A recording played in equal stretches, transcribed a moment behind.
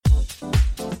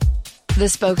The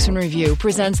Spokesman Review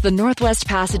presents the Northwest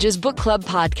Passages Book Club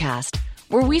podcast,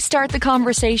 where we start the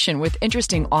conversation with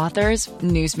interesting authors,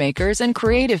 newsmakers, and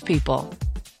creative people.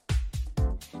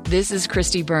 This is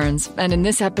Christy Burns, and in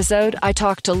this episode, I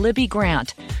talk to Libby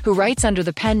Grant, who writes under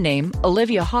the pen name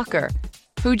Olivia Hawker,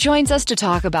 who joins us to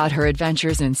talk about her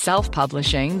adventures in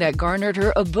self-publishing that garnered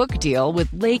her a book deal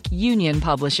with Lake Union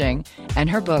Publishing, and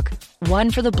her book,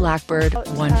 One for the Blackbird,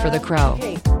 One for the Crow.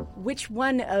 Okay. Which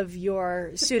one of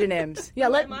your pseudonyms? Yeah,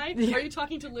 are you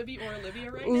talking to Libby or Olivia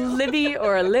right now? Libby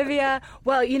or Olivia?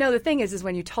 Well, you know, the thing is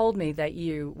when you told me that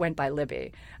you went by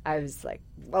Libby, I was like,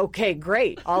 okay,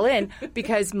 great, all in,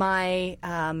 because my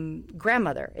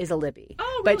grandmother is a Libby. Oh,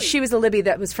 really? But she was a Libby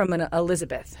that was from an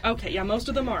Elizabeth. Okay, yeah, most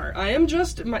of them are.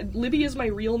 Libby is my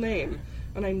real name,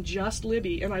 and I'm just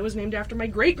Libby, and I was named after my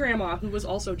great-grandma, who was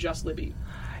also just Libby.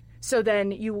 So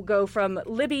then you will go from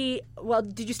Libby. Well,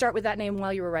 did you start with that name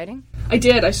while you were writing? I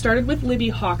did. I started with Libby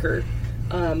Hawker,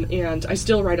 and I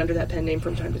still write under that pen name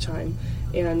from time to time.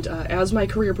 And as my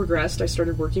career progressed, I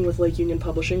started working with Lake Union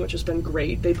Publishing, which has been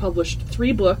great. They published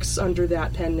 3 books under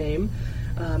that pen name,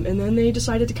 and then they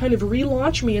decided to kind of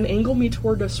relaunch me and angle me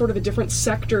toward a sort of a different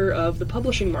sector of the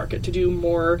publishing market to do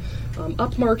more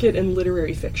upmarket and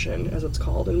literary fiction, as it's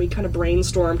called. And we kind of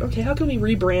brainstormed, okay, how can we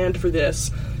rebrand for this?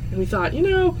 And we thought,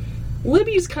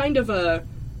 Libby's kind of a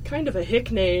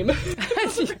hick name.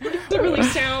 Doesn't really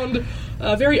sound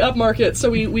very upmarket.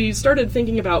 So we started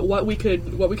thinking about what we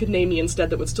could name me instead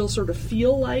that would still sort of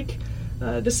feel like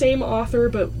the same author,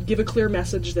 but give a clear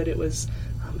message that it was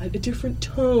a different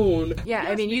tone. Yeah,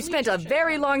 yes, I mean, you spent a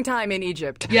very long time in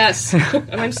Egypt. Yes,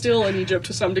 and I'm still in Egypt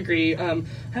to some degree. I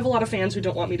have a lot of fans who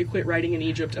don't want me to quit writing in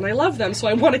Egypt, and I love them, so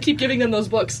I want to keep giving them those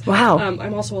books. Wow.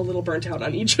 I'm also a little burnt out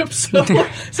on Egypt, so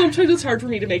sometimes it's hard for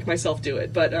me to make myself do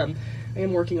it, but I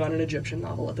am working on an Egyptian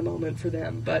novel at the moment for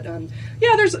them. But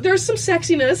there's some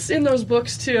sexiness in those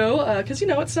books too, because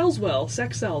it sells well.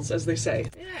 Sex sells, as they say.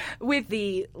 With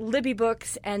the Libby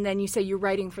books, and then you say you're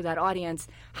writing for that audience.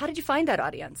 How did you find that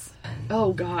audience?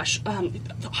 Oh gosh,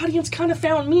 the audience kind of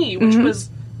found me, which was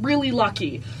really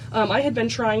lucky. I had been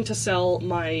trying to sell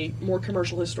my more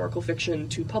commercial historical fiction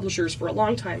to publishers for a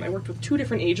long time. I worked with 2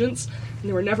 different agents, and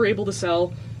they were never able to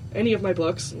sell any of my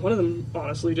books. One of them,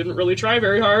 honestly, didn't really try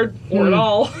very hard, or at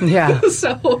all. Yeah.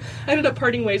 So I ended up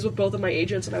parting ways with both of my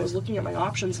agents, and I was looking at my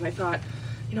options, and I thought,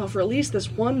 for at least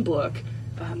this one book,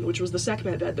 which was the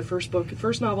Sekhmet Bed, the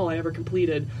first novel I ever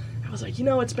completed, I was like,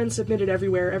 it's been submitted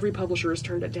everywhere, every publisher has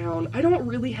turned it down. I don't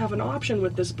really have an option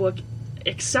with this book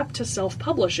except to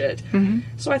self-publish it. Mm-hmm.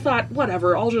 So I thought,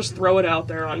 whatever, I'll just throw it out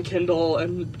there on Kindle,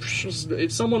 and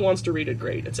if someone wants to read it,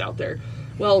 great, it's out there.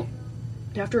 Well,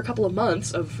 after a couple of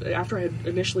months after I had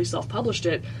initially self-published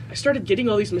it, I started getting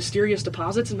all these mysterious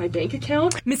deposits in my bank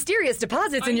account. Mysterious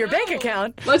deposits in your bank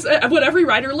account? That's what every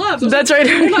writer loves. That's right.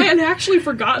 And I had actually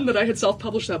forgotten that I had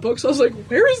self-published that book, so I was like,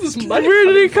 where is this money Where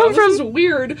did it come from? This is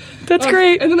weird. That's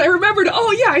great. And then I remembered,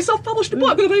 I self-published a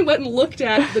book. And then I went and looked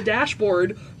at the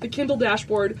dashboard, the Kindle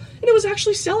dashboard, and it was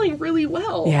actually selling really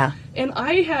well. Yeah. And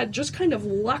I had just kind of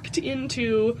lucked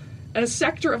into a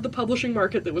sector of the publishing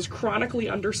market that was chronically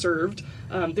underserved.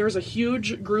 There's a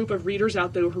huge group of readers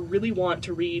out there who really want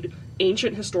to read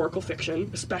ancient historical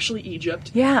fiction, especially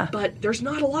Egypt. Yeah. But there's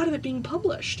not a lot of it being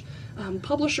published.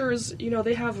 Publishers,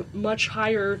 they have much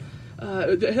higher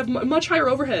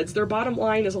overheads. Their bottom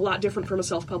line is a lot different from a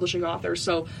self-publishing author.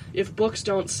 So if books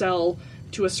don't sell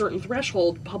to a certain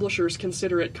threshold, publishers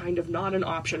consider it kind of not an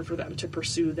option for them to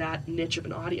pursue that niche of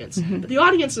an audience. Mm-hmm. But the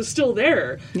audience is still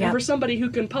there. Yep. And for somebody who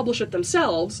can publish it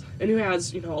themselves and who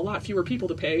has, a lot fewer people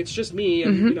to pay, it's just me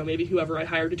and, maybe whoever I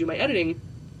hire to do my editing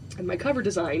and my cover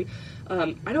design,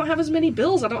 I don't have as many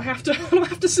bills. I don't have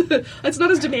to, it's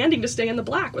not as demanding to stay in the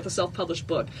black with a self-published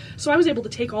book. So I was able to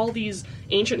take all these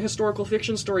ancient historical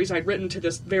fiction stories I'd written to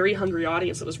this very hungry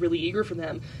audience that was really eager for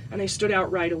them, and I stood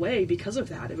out right away because of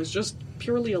that. It was just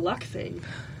purely a luck thing.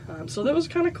 So that was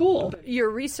kind of cool. Your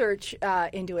research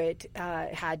into it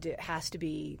has to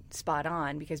be spot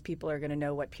on, because people are going to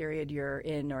know what period you're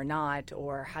in or not,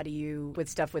 or how do you, with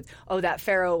stuff with, that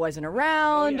pharaoh wasn't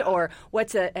around, or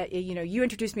what's you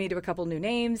introduced me to a couple new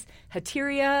names,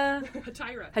 Hataira.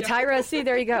 Yeah. See,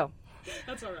 there you go.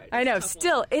 That's all right. I know.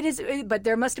 Still, it is, but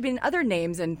there must have been other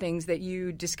names and things that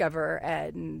you discover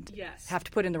and have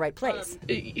to put in the right place.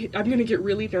 I'm going to get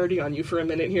really nerdy on you for a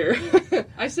minute here.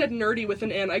 I said nerdy with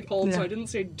an N. I pulled, so I didn't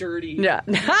say dirty. Yeah.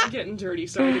 I'm getting dirty.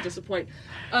 Sorry to disappoint.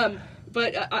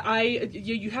 But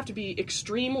you have to be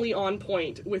extremely on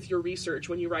point with your research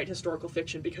when you write historical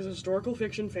fiction, because historical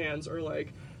fiction fans are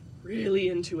really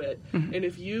into it. Mm-hmm. And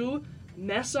if you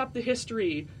mess up the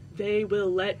history, they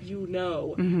will let you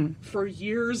know for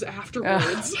years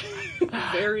afterwards,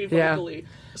 very vocally. Yeah.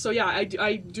 So yeah,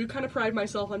 I do kind of pride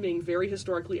myself on being very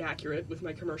historically accurate with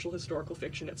my commercial historical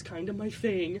fiction. It's kind of my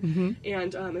thing.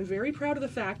 And I'm very proud of the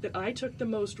fact that I took the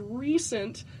most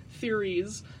recent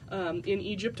theories in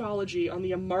Egyptology on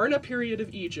the Amarna period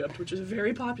of Egypt, which is a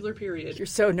very popular period. You're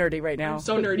so nerdy right now. I'm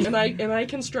so nerdy. and I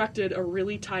constructed a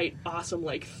really tight, awesome,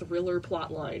 like, thriller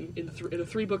plot line in a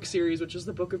 3-book series, which is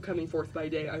the Book of Coming Forth by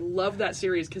Day. I love that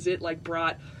series because it, like,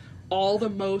 brought all the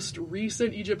most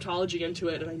recent Egyptology into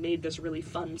it, and I made this really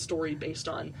fun story based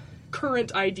on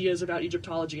current ideas about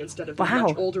Egyptology instead of the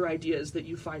much older ideas that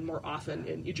you find more often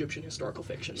in Egyptian historical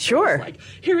fiction. So sure. It's like,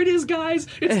 here it is, guys!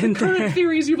 It's the current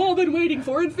theories you've all been waiting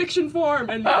for in fiction form!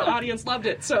 And the audience loved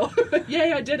it, so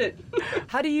yay, I did it!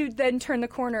 How do you then turn the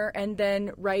corner and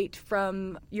then write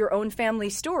from your own family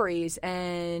stories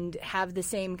and have the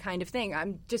same kind of thing?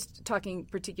 I'm just talking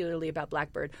particularly about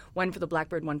Blackbird. One for the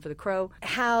Blackbird, one for the Crow.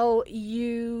 How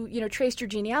you traced your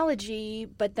genealogy,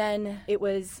 but then it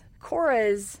was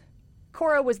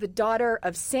Cora was the daughter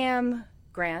of Sam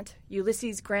Grant,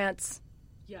 Ulysses Grant's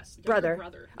brother.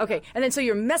 Okay, yeah. And then so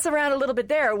you're messing around a little bit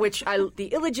there, which the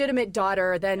illegitimate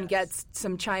daughter then gets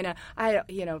some China.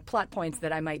 Plot points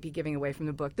that I might be giving away from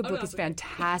the book. The book is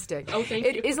fantastic. Oh, thank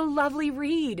you. It is a lovely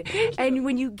read, and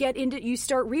when you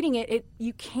start reading it,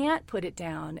 you can't put it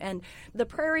down. And the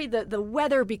prairie, the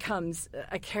weather becomes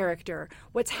a character.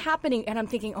 What's happening? And I'm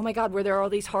thinking, oh my God, were there all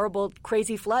these horrible,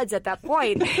 crazy floods at that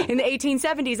point in the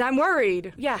 1870s? I'm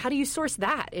worried. Yeah, how do you source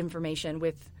that information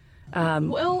with? A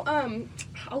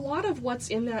lot of what's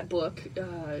in that book,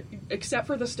 except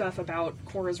for the stuff about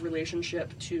Cora's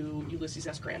relationship to Ulysses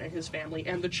S. Grant and his family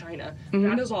and the China,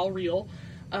 that is all real.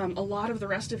 A lot of the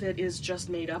rest of it is just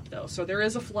made up, though. So there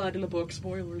is a flood in the book,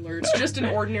 spoiler alert. It's just an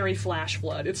ordinary flash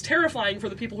flood. It's terrifying for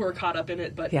the people who are caught up in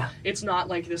it, but it's not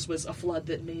like this was a flood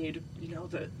that made,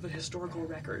 the historical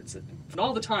records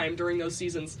all the time during those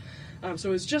seasons.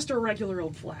 So it's just a regular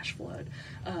old flash flood.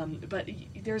 But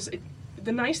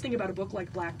the nice thing about a book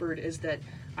like Blackbird is that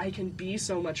I can be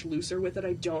so much looser with it.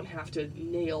 I don't have to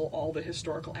nail all the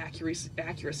historical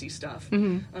accuracy stuff.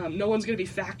 No one's going to be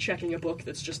fact-checking a book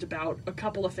that's just about a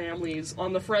couple of families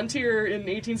on the frontier in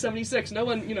 1876. No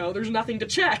one, there's nothing to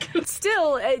check.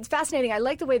 Still, it's fascinating. I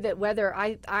like the way that Weather,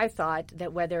 I thought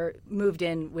that Weather moved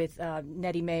in with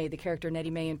Nettie May, the character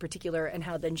Nettie May in particular, and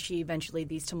how then she eventually,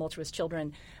 these tumultuous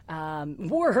children,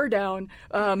 wore her down,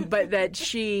 but that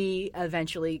she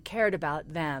eventually cared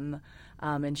about them.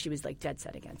 And she was like dead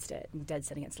set against it, dead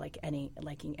set against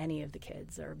liking any of the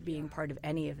kids or being part of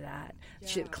any of that.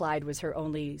 Yeah. Clyde was her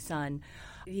only son.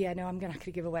 Yeah, no, I'm not going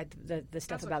to give away the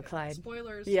stuff about Clyde.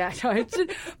 Spoilers. Yeah,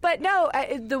 but no,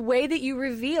 the way that you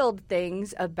revealed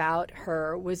things about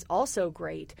her was also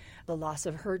great. The loss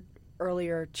of her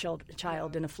earlier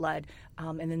child in a flood,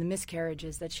 and then the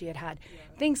miscarriages that she had,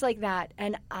 things like that.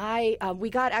 And we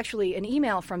got actually an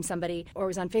email from somebody, or it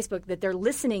was on Facebook, that they're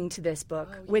listening to this book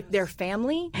with their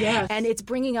family, and it's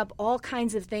bringing up all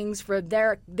kinds of things for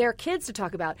their kids to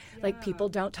talk about. Like, people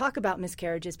don't talk about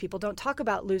miscarriages, people don't talk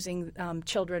about losing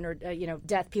children or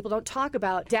death. People don't talk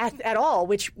about death at all,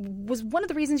 which was one of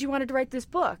the reasons you wanted to write this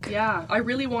book. Yeah, I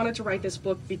really wanted to write this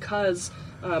book because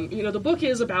the book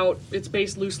it's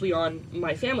based loosely on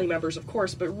my family members, of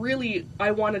course, but really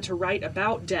I wanted to write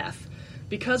about death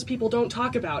because people don't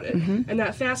talk about it. And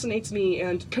that fascinates me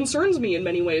and concerns me in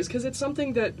many ways because it's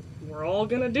something that we're all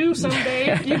going to do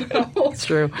someday. It's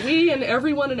true. We and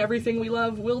everyone and everything we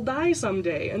love will die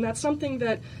someday. And that's something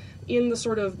that in the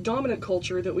sort of dominant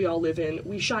culture that we all live in,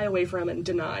 we shy away from and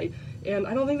deny. And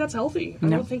I don't think that's healthy. I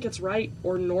don't think it's right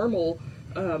or normal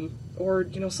or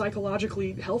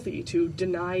psychologically healthy to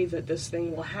deny that this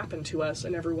thing will happen to us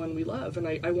and everyone we love. And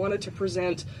I wanted to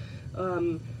present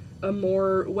a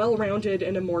more well-rounded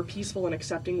and a more peaceful and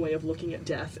accepting way of looking at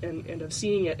death and of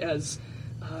seeing it as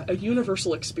a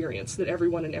universal experience that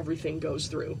everyone and everything goes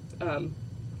through.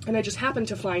 And I just happened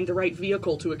to find the right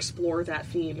vehicle to explore that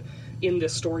theme in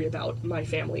this story about my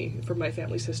family, from my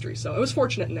family's history. So I was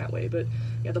fortunate in that way. But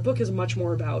yeah, the book is much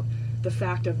more about the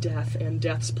fact of death and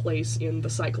death's place in the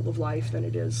cycle of life than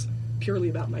it is purely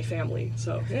about my family.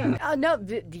 So yeah.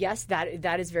 Yes,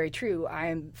 that is very true.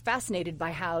 I'm fascinated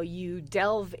by how you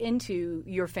delve into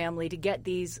your family to get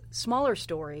these smaller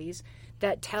stories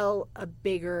that tell a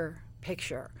bigger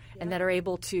picture and that are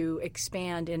able to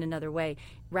expand in another way.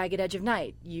 Ragged Edge of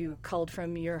Night. You culled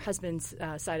from your husband's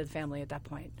side of the family at that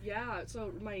point. Yeah,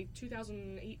 so my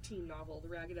 2018 novel, The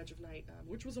Ragged Edge of Night,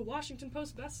 which was a Washington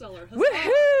Post bestseller.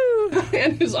 Woohoo!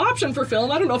 And his option for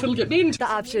film, I don't know if it'll get made into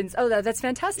The options. Oh, that's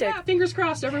fantastic. Yeah, fingers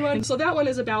crossed, everyone. So that one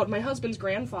is about my husband's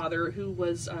grandfather, who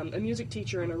was a music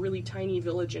teacher in a really tiny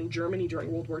village in Germany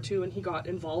during World War II, and he got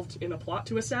involved in a plot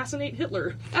to assassinate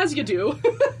Hitler, as you do.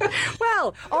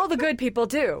 Well, all the good people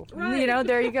do. Right.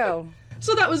 There you go.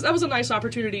 So that was a nice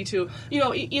opportunity to,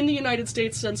 in the United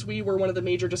States, since we were one of the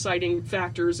major deciding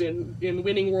factors in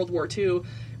winning World War II,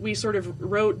 we sort of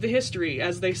wrote the history,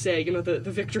 as they say, the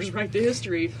victors write the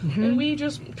history. Mm-hmm. And we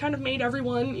just kind of made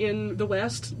everyone in the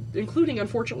West, including,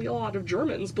 unfortunately, a lot of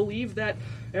Germans, believe that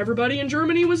everybody in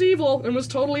Germany was evil and was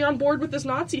totally on board with this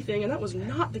Nazi thing, and that was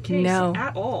not the case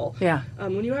at all. Yeah.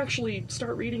 When you actually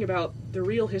start reading about the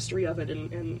real history of it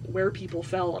and where people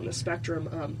fell on the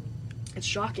spectrum, it's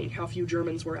shocking how few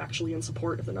Germans were actually in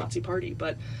support of the Nazi Party,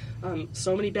 but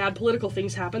so many bad political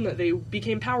things happened that they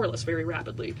became powerless very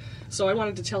rapidly. So I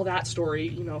wanted to tell that story,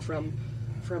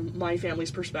 from my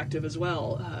family's perspective as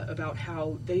well, about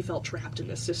how they felt trapped in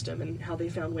this system and how they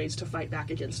found ways to fight back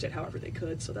against it however they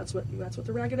could. So that's what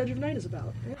The Ragged Edge of Night is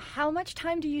about. Yeah. How much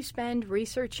time do you spend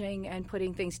researching and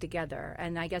putting things together?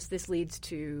 And I guess this leads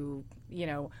to,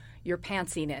 your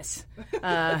pantsiness.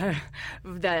 The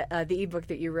ebook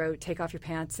that you wrote, Take Off Your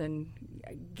Pants and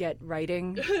Get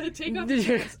Writing. Take off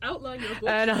your pants, outline your book,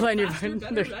 and outline your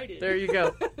book. There you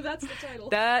go. That's the title.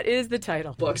 That is the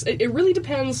title. Books. It really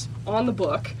depends on the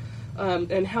book.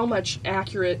 And how much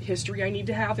accurate history I need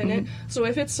to have in it. So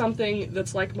if it's something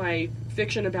that's like my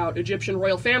fiction about Egyptian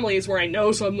royal families, where I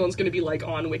know someone's going to be like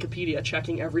on Wikipedia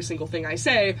checking every single thing I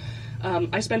say,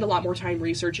 I spend a lot more time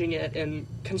researching it and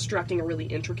constructing a really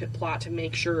intricate plot to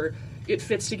make sure it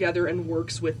fits together and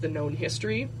works with the known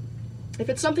history. If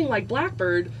it's something like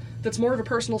Blackbird, that's more of a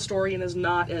personal story and is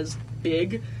not as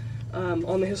big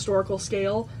on the historical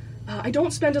scale, I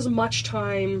don't spend as much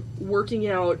time working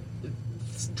out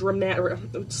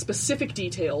specific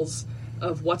details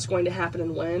of what's going to happen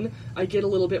and when. I get a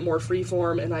little bit more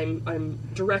freeform, and I'm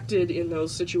directed in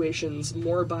those situations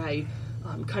more by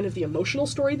kind of the emotional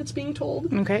story that's being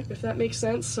told. Okay, if that makes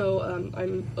sense. So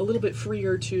I'm a little bit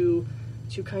freer to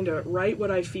kind of write what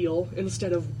I feel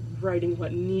instead of writing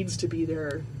what needs to be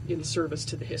there in service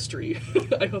to the history.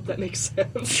 I hope that makes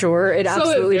sense. Sure, it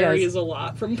absolutely does. So it varies a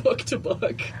lot from book to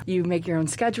book. You make your own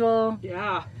schedule.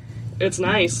 Yeah, it's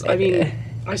nice. I mean,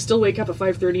 I still wake up at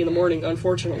 5:30 in the morning,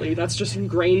 unfortunately. That's just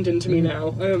ingrained into me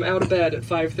now. I am out of bed at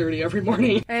 5:30 every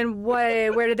morning. And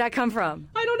where did that come from?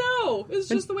 I don't know. It's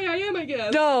just the way I am, I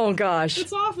guess. Oh, gosh.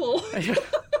 It's awful.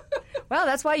 Well,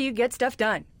 that's why you get stuff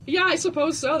done. Yeah, I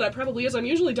suppose so. That probably is. I'm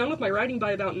usually done with my writing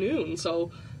by about noon,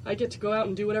 so I get to go out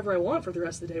and do whatever I want for the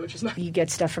rest of the day, which is nice. You get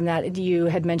stuff from that. You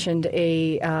had mentioned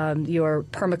your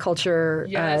permaculture.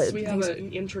 Yes, we have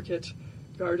an intricate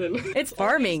garden. It's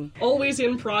farming. Always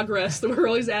in progress. We're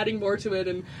always adding more to it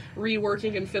and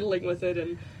reworking and fiddling with it,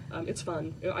 and it's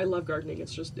fun. I love gardening.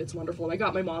 It's wonderful. And I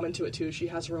got my mom into it, too. She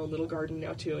has her own little garden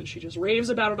now, too, and she just raves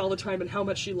about it all the time and how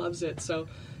much she loves it. So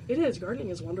it is. Gardening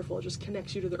is wonderful. It just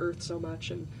connects you to the earth so much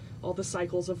and all the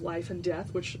cycles of life and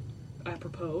death, which,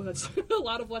 apropos, that's a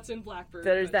lot of what's in Blackbird.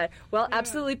 There's that. Well, yeah.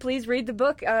 Absolutely, please read the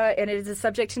book, and it is the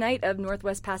subject tonight of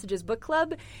Northwest Passages Book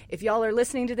Club. If y'all are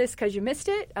listening to this because you missed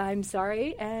it, I'm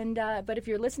sorry, and but if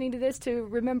you're listening to this to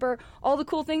remember all the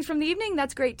cool things from the evening,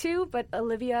 that's great too. But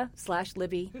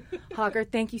Olivia/Libby Hawker,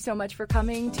 thank you so much for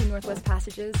coming to Northwest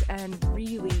Passages, and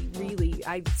really,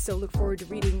 I so look forward to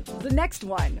reading the next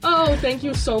one. Oh, thank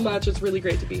you so much. It's really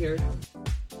great to be here.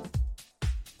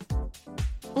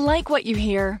 Like what you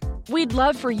hear? We'd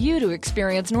love for you to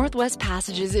experience Northwest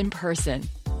Passages in person.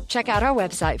 Check out our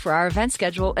website for our event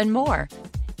schedule and more.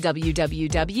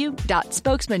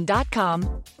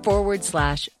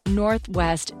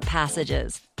 www.spokesman.com/Northwest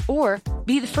Passages. Or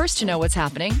be the first to know what's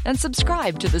happening and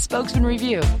subscribe to the Spokesman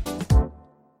Review.